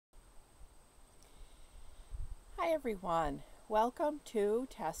Hi everyone, welcome to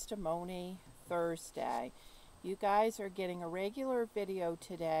Testimony Thursday. You guys are getting a regular video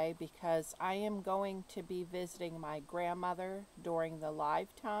today because I am going to be visiting my grandmother during the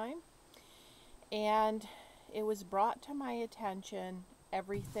live time, and it was brought to my attention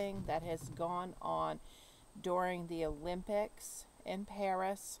everything that has gone on during the Olympics in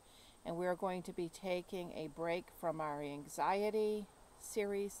Paris, and we're going to be taking a break from our anxiety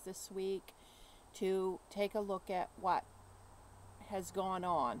series this week to take a look at what has gone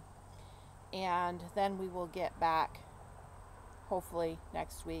on, and then we will get back hopefully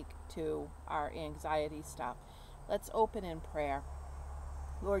next week to our anxiety stuff. Let's open in prayer.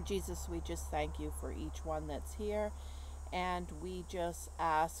 Lord Jesus, we just thank you for each one that's here, and we just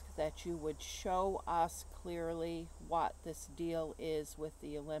ask that you would show us clearly what this deal is with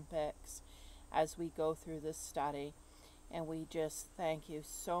the Olympics as we go through this study. And we just thank you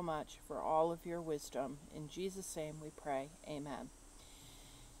so much for all of your wisdom. In Jesus' name we pray. Amen.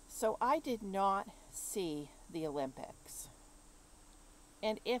 So I did not see the Olympics.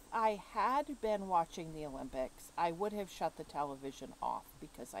 And if I had been watching the Olympics, I would have shut the television off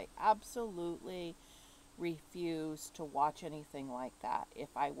because I absolutely refuse to watch anything like that.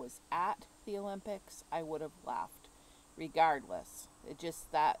 If I was at the Olympics, I would have left regardless.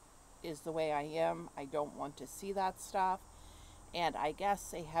 That is the way I am. I don't want to see that stuff, and I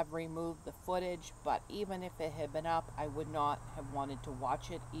guess they have removed the footage, but even if it had been up, I would not have wanted to watch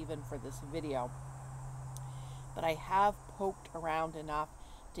it even for this video. But I have poked around enough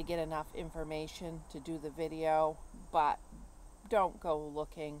to get enough information to do the video, but don't go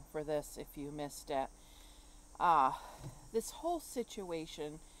looking for this if you missed it. This whole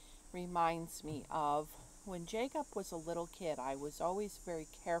situation reminds me of when Jacob was a little kid. I was always very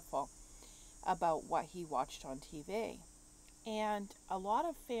careful about what he watched on TV. And a lot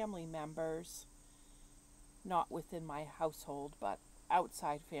of family members, not within my household, but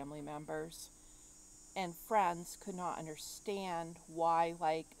outside family members and friends, could not understand why,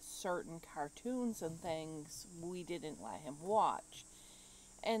 like certain cartoons and things, we didn't let him watch.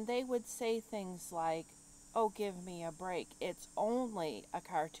 And they would say things like, "Oh, give me a break. It's only a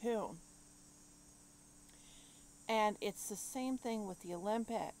cartoon." And it's the same thing with the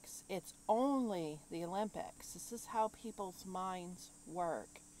Olympics. It's only the Olympics. This is how people's minds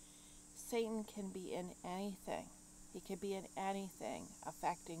work. Satan can be in anything. He can be in anything,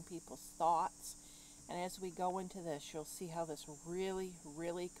 affecting people's thoughts. And as we go into this, you'll see how this really,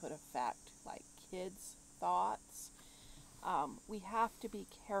 really could affect like kids' thoughts. We have to be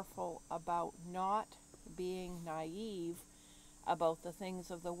careful about not being naive about the things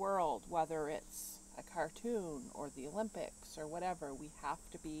of the world, whether it's a cartoon or the Olympics or whatever. We have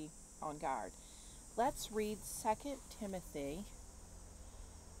to be on guard. Let's read 2 Timothy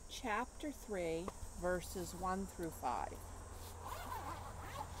chapter 3, verses 1 through 5.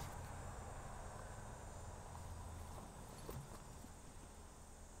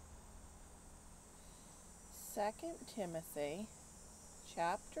 Second Timothy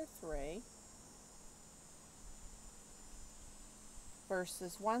chapter 3,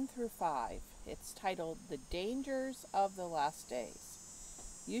 verses 1 through 5. It's titled, "The Dangers of the Last Days."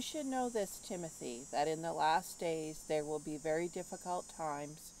 "You should know this, Timothy, that in the last days there will be very difficult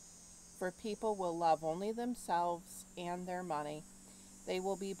times, for people will love only themselves and their money. They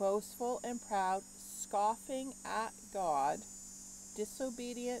will be boastful and proud, scoffing at God,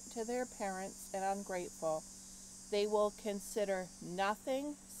 disobedient to their parents, and ungrateful. They will consider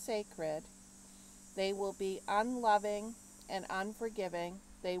nothing sacred. They will be unloving and unforgiving.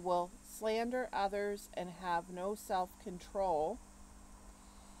 They will slander others and have no self-control.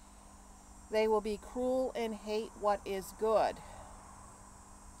 They will be cruel and hate what is good.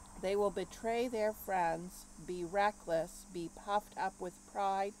 They will betray their friends, be reckless, be puffed up with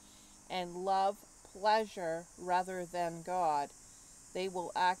pride, and love pleasure rather than God. They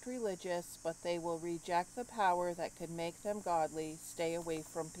will act religious, but they will reject the power that could make them godly. Stay away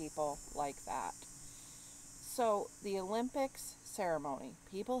from people like that." So, the Olympics ceremony,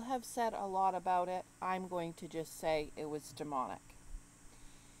 people have said a lot about it. I'm going to just say it was demonic.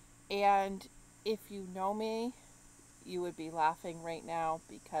 And if you know me, you would be laughing right now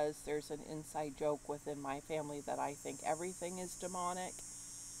because there's an inside joke within my family that I think everything is demonic.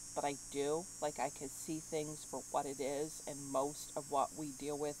 But I do. Like, I could see things for what it is, and most of what we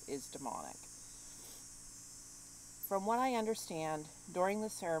deal with is demonic. From what I understand, during the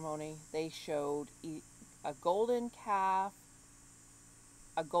ceremony, they showed a golden calf,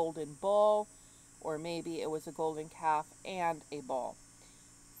 a golden bull, or maybe it was a golden calf and a bull.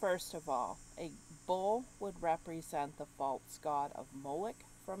 First of all, a bull would represent the false god of Moloch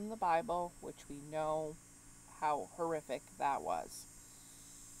from the Bible, which we know how horrific that was.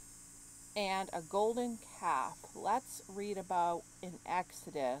 And a golden calf. Let's read about in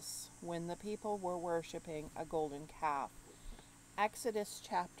Exodus when the people were worshiping a golden calf. Exodus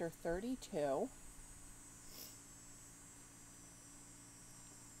chapter 32.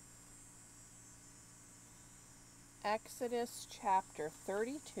 Exodus chapter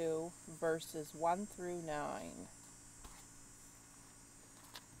 32, verses 1 through 9.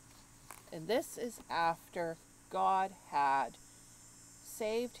 And this is after God had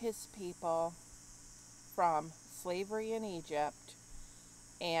saved his people from slavery in Egypt,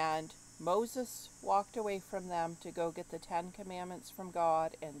 and Moses walked away from them to go get the 10 Commandments from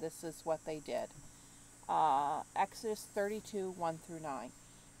God, and this is what they did. Exodus 32, 1 through 9.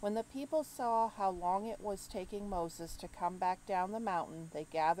 When the people saw how long it was taking Moses to come back down the mountain, they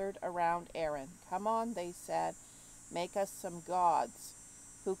gathered around Aaron. "Come on," they said, "make us some gods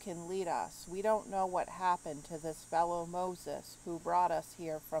who can lead us. We don't know what happened to this fellow Moses who brought us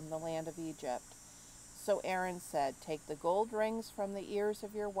here from the land of Egypt." So Aaron said, "Take the gold rings from the ears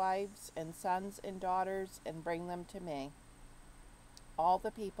of your wives and sons and daughters and bring them to me." All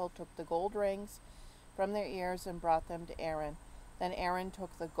the people took the gold rings from their ears and brought them to Aaron. Then Aaron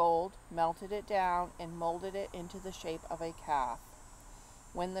took the gold, melted it down, and molded it into the shape of a calf.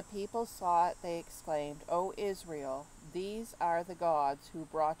 When the people saw it, they exclaimed, "O Israel, these are the gods who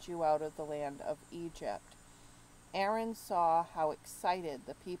brought you out of the land of Egypt." Aaron saw how excited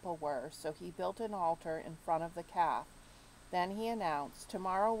the people were, so he built an altar in front of the calf. Then he announced,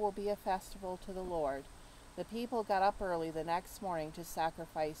 "Tomorrow will be a festival to the Lord." The people got up early the next morning to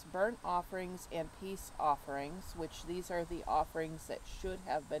sacrifice burnt offerings and peace offerings, which these are the offerings that should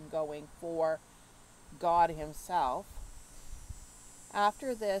have been going for God himself.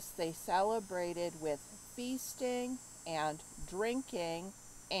 After this, they celebrated with feasting and drinking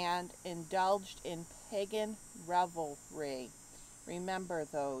and indulged in pagan revelry. Remember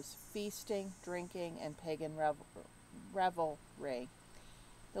those: feasting, drinking, and pagan revelry.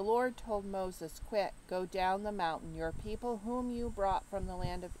 The Lord told Moses, "Quick, go down the mountain. Your people whom you brought from the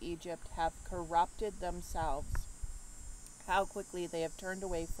land of Egypt have corrupted themselves. How quickly they have turned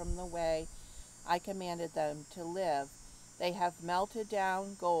away from the way I commanded them to live. They have melted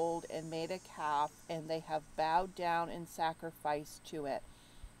down gold and made a calf, and they have bowed down in sacrifice to it.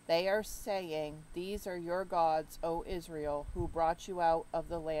 They are saying, 'These are your gods, O Israel, who brought you out of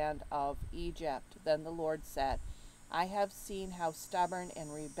the land of Egypt.'" Then the Lord said, "I have seen how stubborn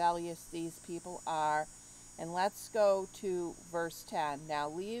and rebellious these people are." And let's go to verse 10. "Now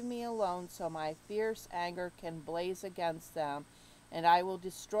leave me alone so my fierce anger can blaze against them, and I will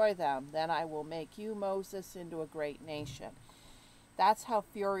destroy them. Then I will make you, Moses, into a great nation." That's how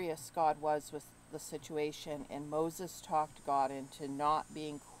furious God was with the situation, and Moses talked God into not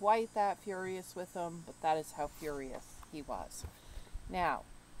being quite that furious with him, but that is how furious he was. Now,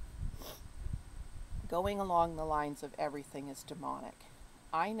 going along the lines of everything is demonic,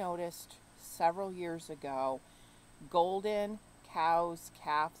 I noticed several years ago golden cows,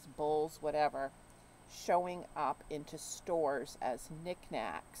 calves, bulls, whatever, showing up into stores as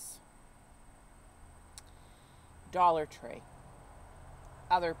knickknacks. Dollar Tree,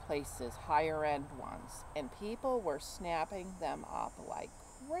 other places, higher end ones, and people were snapping them up like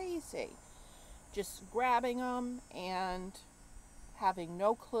crazy, just grabbing them and having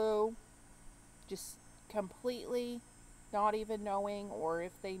no clue, just completely not even knowing, or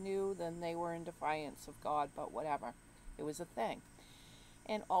if they knew, then they were in defiance of God, but whatever. It was a thing.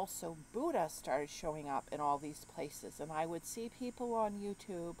 And also Buddha started showing up in all these places, and I would see people on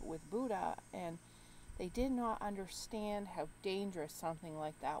YouTube with Buddha, and they did not understand how dangerous something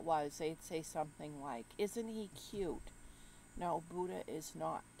like that was. They'd say something like, "Isn't he cute?" No, Buddha is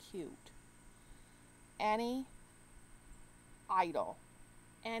not cute. Any idol,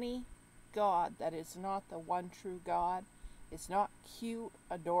 any God that is not the one true God is not cute,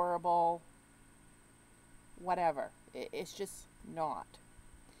 adorable, whatever. It's just not.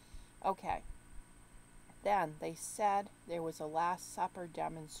 Okay. Then they said there was a Last Supper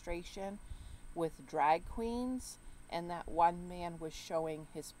demonstration with drag queens, and that one man was showing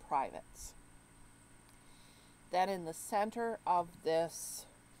his privates. Then in the center of this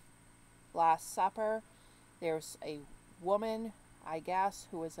Last Supper, there's a woman, I guess,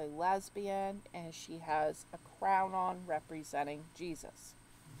 who is a lesbian, and she has a crown on representing Jesus.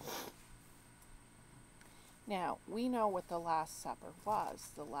 Now, we know what the Last Supper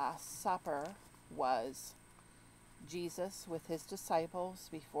was. The Last Supper was Jesus with his disciples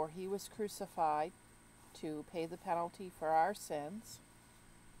before he was crucified to pay the penalty for our sins.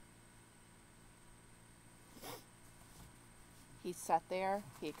 He sat there,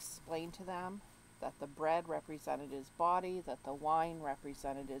 he explained to them that the bread represented his body, that the wine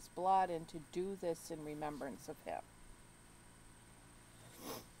represented his blood, and to do this in remembrance of him.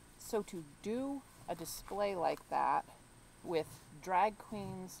 So to do a display like that with drag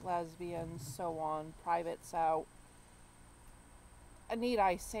queens, lesbians, so on, privates out, need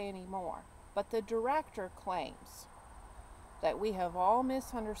I say any more? But the director claims that we have all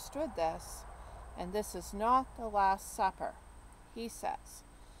misunderstood this, and this is not the Last Supper, he says,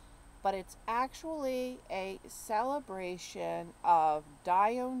 but it's actually a celebration of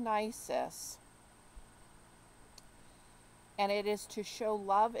Dionysus, and it is to show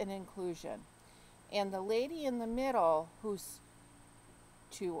love and inclusion. And the lady in the middle, who's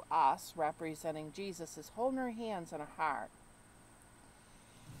to us representing Jesus, is holding her hands on a heart.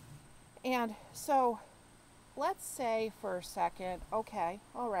 And so let's say for a second, okay,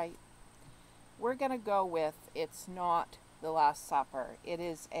 all right, we're going to go with it's not the Last Supper. It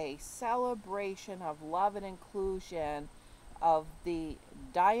is a celebration of love and inclusion of the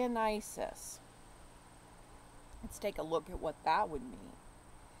Dionysus. Let's take a look at what that would mean,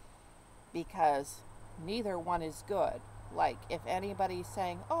 because neither one is good. Like, if anybody's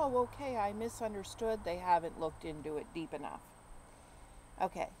saying, oh, okay, I misunderstood, they haven't looked into it deep enough.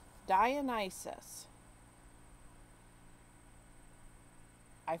 Okay, Dionysus.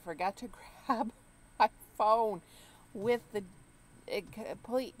 I forgot to grab my phone with the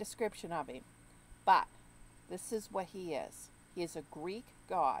complete description of him. But this is what he is. He is a Greek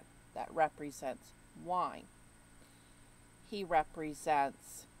god that represents wine. He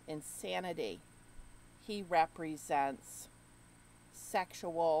represents insanity. He represents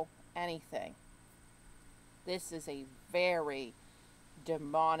sexual anything. This is a very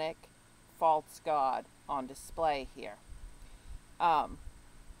demonic false god on display here.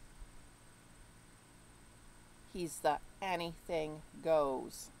 He's the anything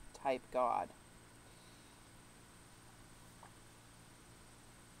goes type god.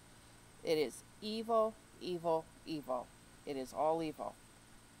 It is evil, evil, evil. It is all evil.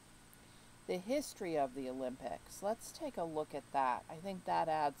 The history of the Olympics. Let's take a look at that. I think that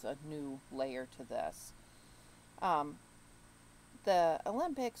adds a new layer to this. The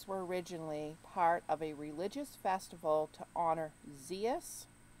Olympics were originally part of a religious festival to honor Zeus,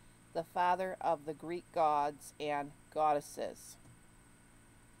 the father of the Greek gods and goddesses.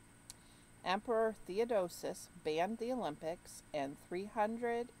 Emperor Theodosius banned the Olympics in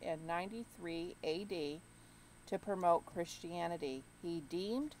 393 AD to promote Christianity. He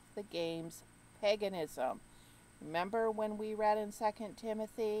deemed the games paganism. Remember when we read in 2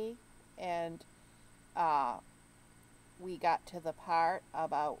 Timothy and we got to the part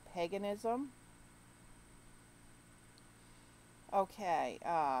about paganism? Okay,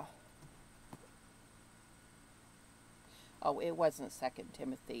 oh, it wasn't 2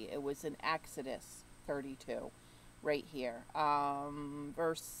 Timothy. It was in Exodus 32, right here.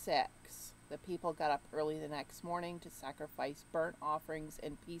 Verse 6. The people got up early the next morning to sacrifice burnt offerings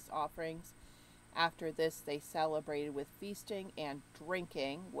and peace offerings. After this, they celebrated with feasting and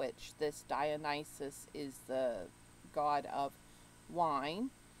drinking, which this Dionysus is the god of wine,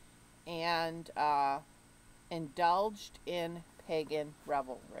 and indulged in pagan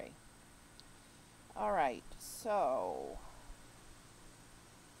revelry. All right, so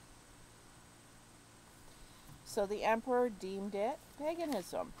the emperor deemed it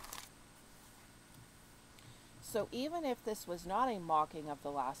paganism. So even if this was not a mocking of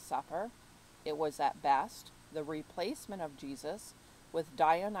the Last Supper, it was at best the replacement of Jesus, with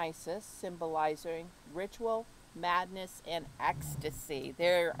Dionysus symbolizing ritual, madness, and ecstasy.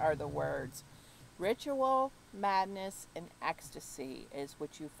 There are the words. Ritual, madness, and ecstasy is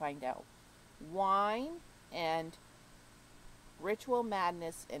what you find out. Wine and ritual,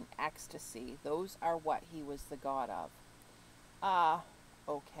 madness, and ecstasy. Those are what he was the god of.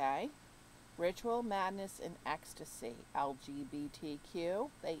 Okay. Ritual, madness, and ecstasy. LGBTQ.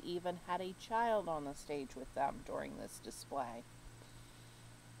 They even had a child on the stage with them during this display.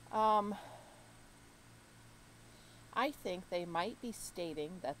 I think they might be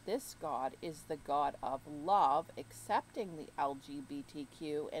stating that this god is the god of love, accepting the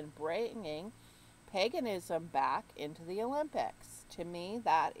LGBTQ and bringing paganism back into the Olympics. To me,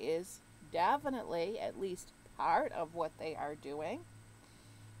 that is definitely at least part of what they are doing.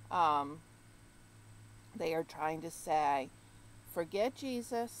 They are trying to say, forget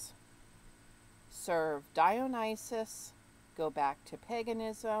Jesus, serve Dionysus, go back to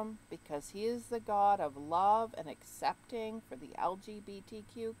paganism, because he is the god of love and accepting for the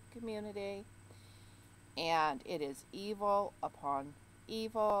LGBTQ community. And it is evil upon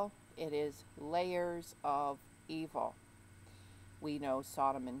evil. It is layers of evil. We know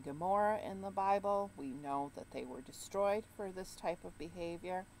Sodom and Gomorrah in the Bible. We know that they were destroyed for this type of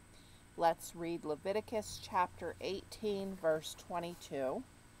behavior. Let's read Leviticus chapter 18, verse 22.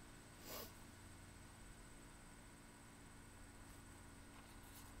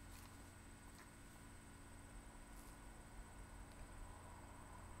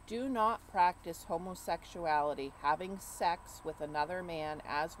 Do not practice homosexuality, having sex with another man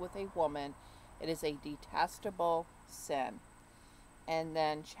as with a woman. It is a detestable sin. And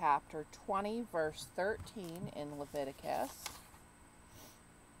then chapter 20, verse 13 in Leviticus.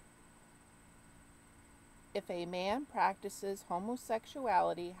 If a man practices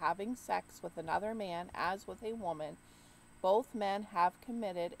homosexuality, having sex with another man as with a woman, both men have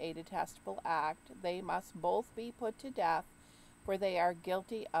committed a detestable act. They must both be put to death, for they are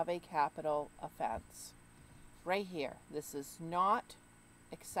guilty of a capital offense. Right here, this is not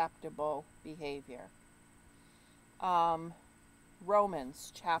acceptable behavior.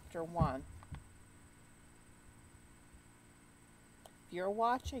 Romans chapter 1. If you're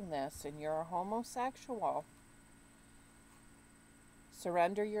watching this and you're a homosexual,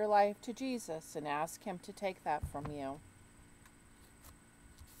 surrender your life to Jesus and ask Him to take that from you.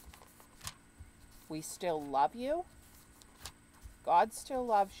 We still love you. God still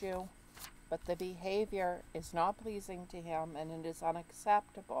loves you, but the behavior is not pleasing to Him and it is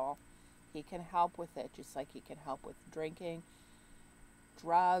unacceptable. He can help with it, just like He can help with drinking,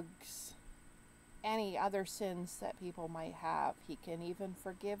 drugs, any other sins that people might have. He can even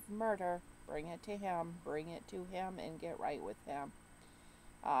forgive murder. Bring it to Him, bring it to Him, and get right with Him.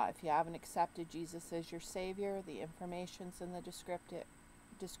 If you haven't accepted Jesus as your Savior, the information's in the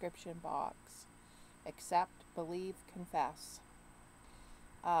description box. Accept, believe, confess.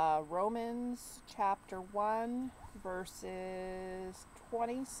 Romans chapter 1, verses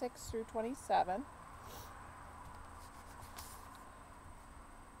 26 through 27.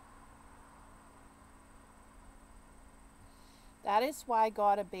 That is why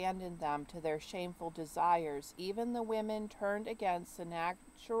God abandoned them to their shameful desires. Even the women turned against the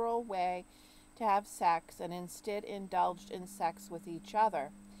natural way to have sex and instead indulged in sex with each other.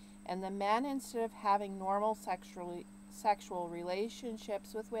 And the men, instead of having normal sexual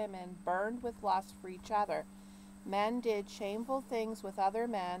relationships with women, burned with lust for each other. Men did shameful things with other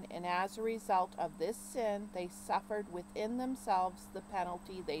men, and as a result of this sin, they suffered within themselves the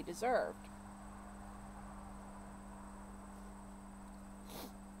penalty they deserved.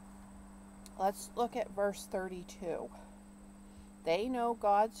 Let's look at verse 32. They know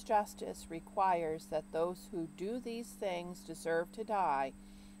God's justice requires that those who do these things deserve to die,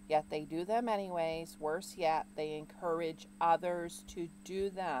 yet they do them anyways. Worse yet, they encourage others to do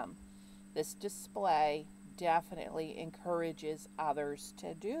them. This display definitely encourages others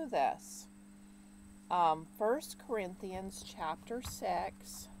to do this. 1 Corinthians chapter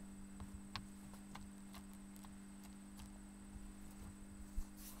 6.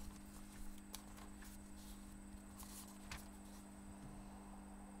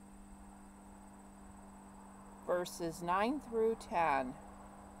 Verses 9 through 10.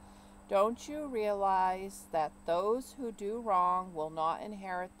 Don't you realize that those who do wrong will not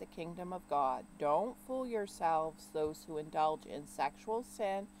inherit the kingdom of God? Don't fool yourselves. Those who indulge in sexual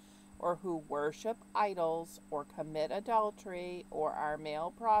sin, or who worship idols, or commit adultery, or are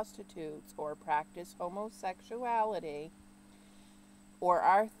male prostitutes, or practice homosexuality, or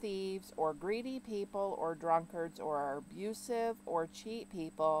are thieves, or greedy people, or drunkards, or are abusive, or cheat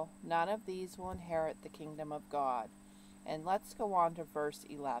people, none of these will inherit the kingdom of God. And let's go on to verse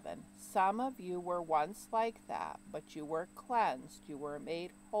 11. Some of you were once like that, but you were cleansed, you were made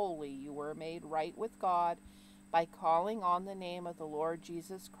holy, you were made right with God by calling on the name of the Lord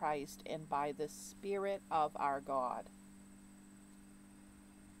Jesus Christ and by the Spirit of our God.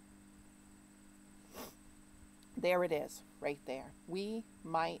 There it is, right there. We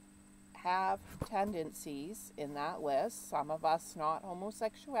might have tendencies in that list. Some of us not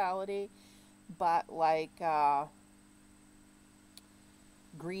homosexuality, but like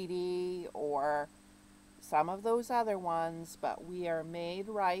greedy or some of those other ones. But we are made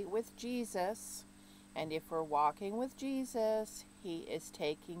right with Jesus. And if we're walking with Jesus, He is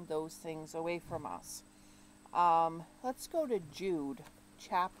taking those things away from us. Let's go to Jude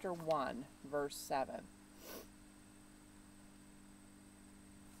chapter 1, verse 7.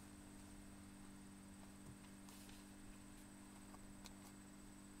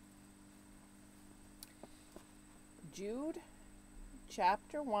 Jude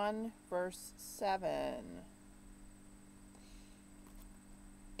chapter 1, verse 7.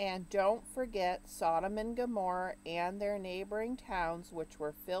 And don't forget Sodom and Gomorrah and their neighboring towns, which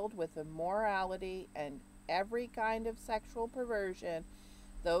were filled with immorality and every kind of sexual perversion,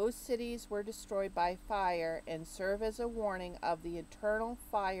 those cities were destroyed by fire and serve as a warning of the eternal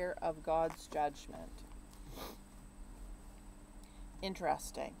fire of God's judgment.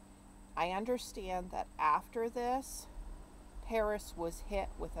 Interesting. I understand that after this, Paris was hit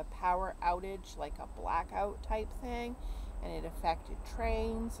with a power outage, like a blackout type thing, and it affected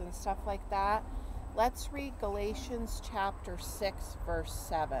trains and stuff like that. Let's read Galatians chapter 6, verse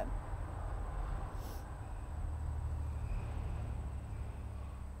 7.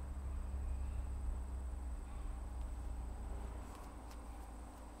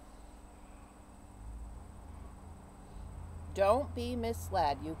 Don't be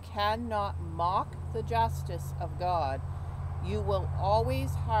misled. You cannot mock the justice of God. You will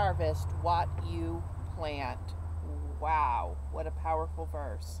always harvest what you plant. Wow, what a powerful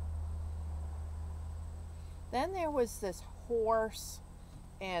verse. Then there was this horse,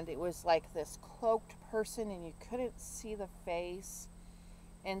 and it was like this cloaked person, and you couldn't see the face.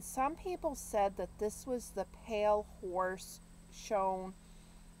 And some people said that this was the pale horse shown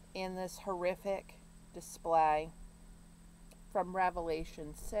in this horrific display from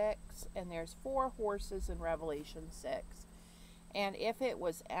Revelation 6, and there's 4 horses in Revelation 6. And if it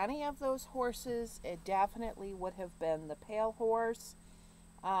was any of those horses, it definitely would have been the pale horse.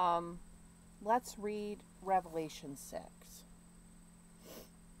 Let's read Revelation 6.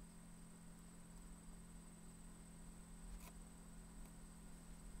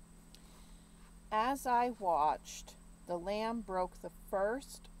 As I watched, the Lamb broke the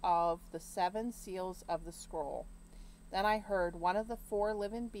first of the 7 seals of the scroll. Then I heard one of the 4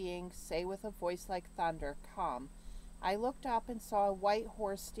 living beings say with a voice like thunder, "Come." I looked up and saw a white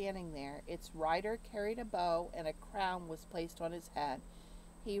horse standing there. Its rider carried a bow, and a crown was placed on his head.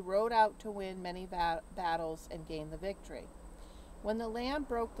 He rode out to win many battles and gain the victory. When the Lamb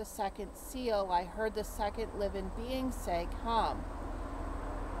broke the 2nd seal, I heard the 2nd living being say, "Come."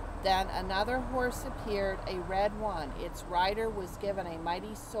 Then another horse appeared, a red one. Its rider was given a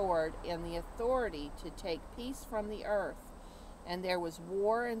mighty sword and the authority to take peace from the earth, and there was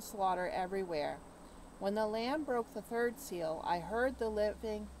war and slaughter everywhere. When the Lamb broke the 3rd seal, I heard the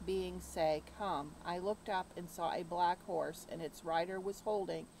living being say, "Come." I looked up and saw a black horse, and its rider was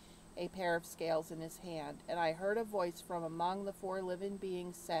holding a pair of scales in his hand. And I heard a voice from among the 4 living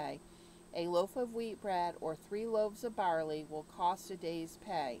beings say, "A loaf of wheat bread or 3 loaves of barley will cost a day's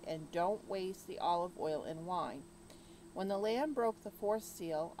pay, and don't waste the olive oil and wine." When the Lamb broke the 4th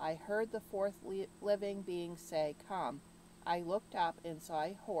seal, I heard the 4th living being say, "Come." I looked up and saw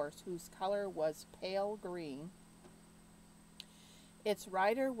a horse whose color was pale green. Its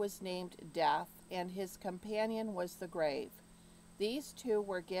rider was named Death, and his companion was the grave. These 2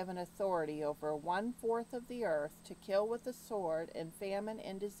 were given authority over 1/4 of the earth to kill with the sword and famine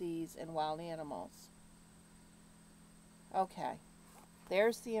and disease and wild animals. Okay,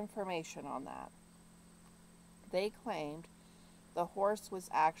 there's the information on that. They claimed the horse was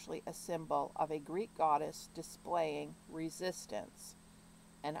actually a symbol of a Greek goddess displaying resistance.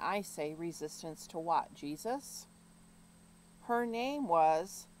 And I say resistance to what? Jesus? Her name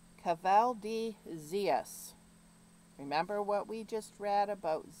was Cavell de Zeus. Remember what we just read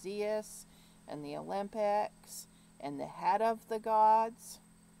about Zeus and the Olympics and the head of the gods,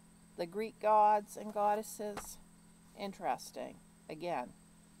 the Greek gods and goddesses? Interesting. Again,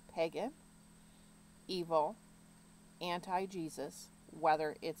 pagan, evil, anti-Jesus.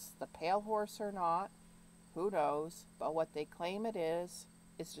 Whether it's the pale horse or not, who knows? But what they claim it is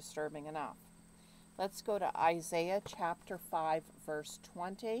disturbing enough. Let's go to Isaiah chapter 5, verse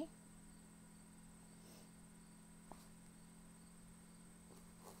 20.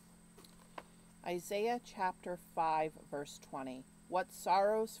 Isaiah chapter 5, verse 20. What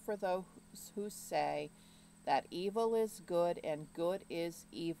sorrows for those who say that evil is good and good is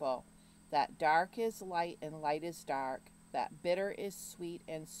evil, that dark is light and light is dark, that bitter is sweet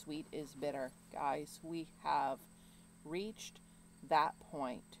and sweet is bitter. Guys, we have reached that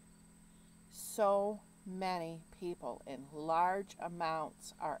point. So many people in large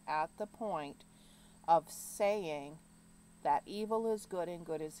amounts are at the point of saying that evil is good and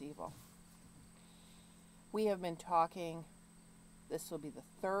good is evil. We have been talking, this will be the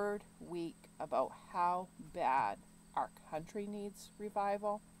 3rd week, about how bad our country needs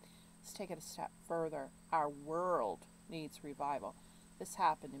revival. Let's take it a step further. Our world needs revival. This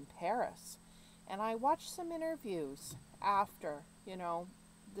happened in Paris. And I watched some interviews after,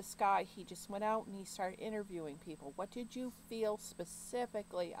 this guy, he just went out and he started interviewing people. What did you feel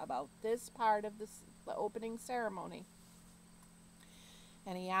specifically about this part of the opening ceremony?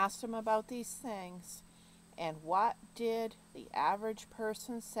 And he asked them about these things. And what did the average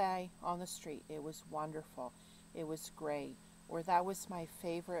person say on the street? It was wonderful. It was great. Or that was my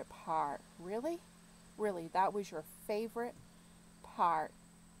favorite part. Really? Really, that was your favorite part.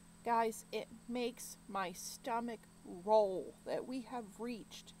 Guys, it makes my stomach roll that we have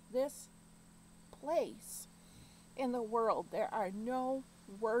reached this place in the world. There are no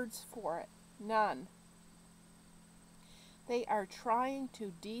words for it. None. They are trying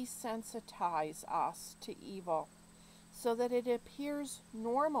to desensitize us to evil so that it appears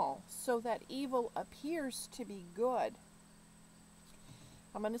normal, so that evil appears to be good.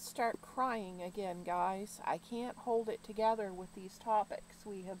 I'm going to start crying again, guys. I can't hold it together with these topics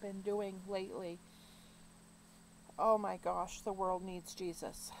we have been doing lately. Oh my gosh, the world needs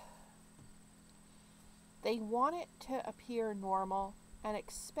Jesus. They want it to appear normal, and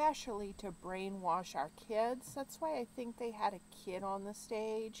especially to brainwash our kids. That's why I think they had a kid on the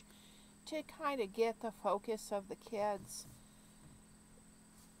stage, to kind of get the focus of the kids.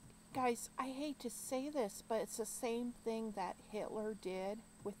 Guys, I hate to say this, but it's the same thing that Hitler did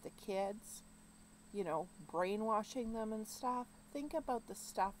with the kids, you know, brainwashing them and stuff. Think about the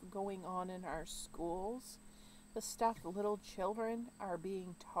stuff going on in our schools, the stuff little children are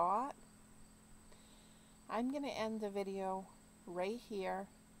being taught. I'm going to end the video right here.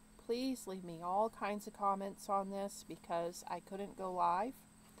 Please leave me all kinds of comments on this because I couldn't go live,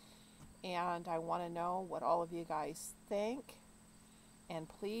 and I want to know what all of you guys think. And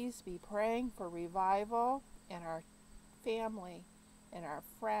please be praying for revival in our family, in our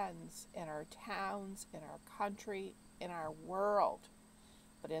friends, in our towns, in our country, in our world.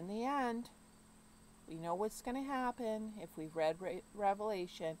 But in the end, we know what's going to happen. If we've read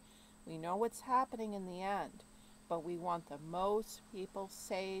Revelation, we know what's happening in the end. But we want the most people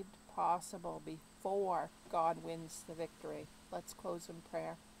saved possible before God wins the victory. Let's close in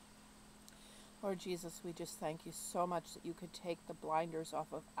prayer. Lord Jesus, we just thank you so much that you could take the blinders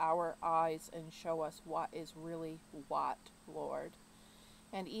off of our eyes and show us what is really what, Lord.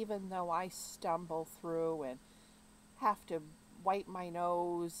 And even though I stumble through and have to wipe my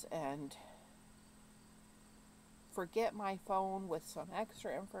nose and forget my phone with some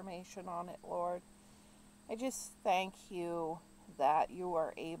extra information on it, Lord, I just thank you that you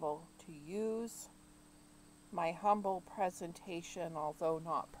are able to use my humble presentation, although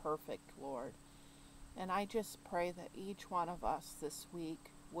not perfect, Lord. And I just pray that each one of us this week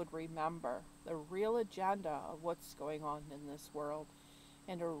would remember the real agenda of what's going on in this world,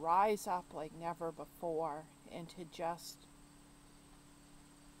 and to rise up like never before, and to just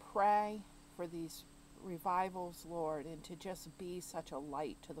pray for these revivals, Lord, and to just be such a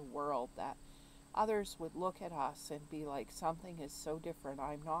light to the world that others would look at us and be like, something is so different.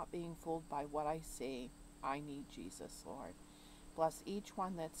 I'm not being fooled by what I see. I need Jesus, Lord. Bless each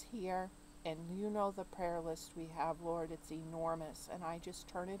one that's here. And you know the prayer list we have, Lord. It's enormous. And I just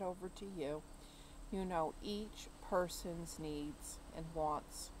turn it over to you. You know each person's needs and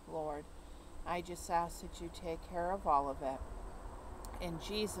wants, Lord. I just ask that you take care of all of it. In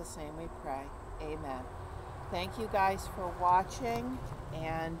Jesus' name we pray. Amen. Thank you guys for watching.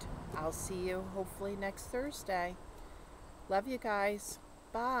 And I'll see you hopefully next Thursday. Love you guys.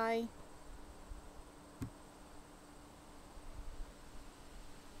 Bye.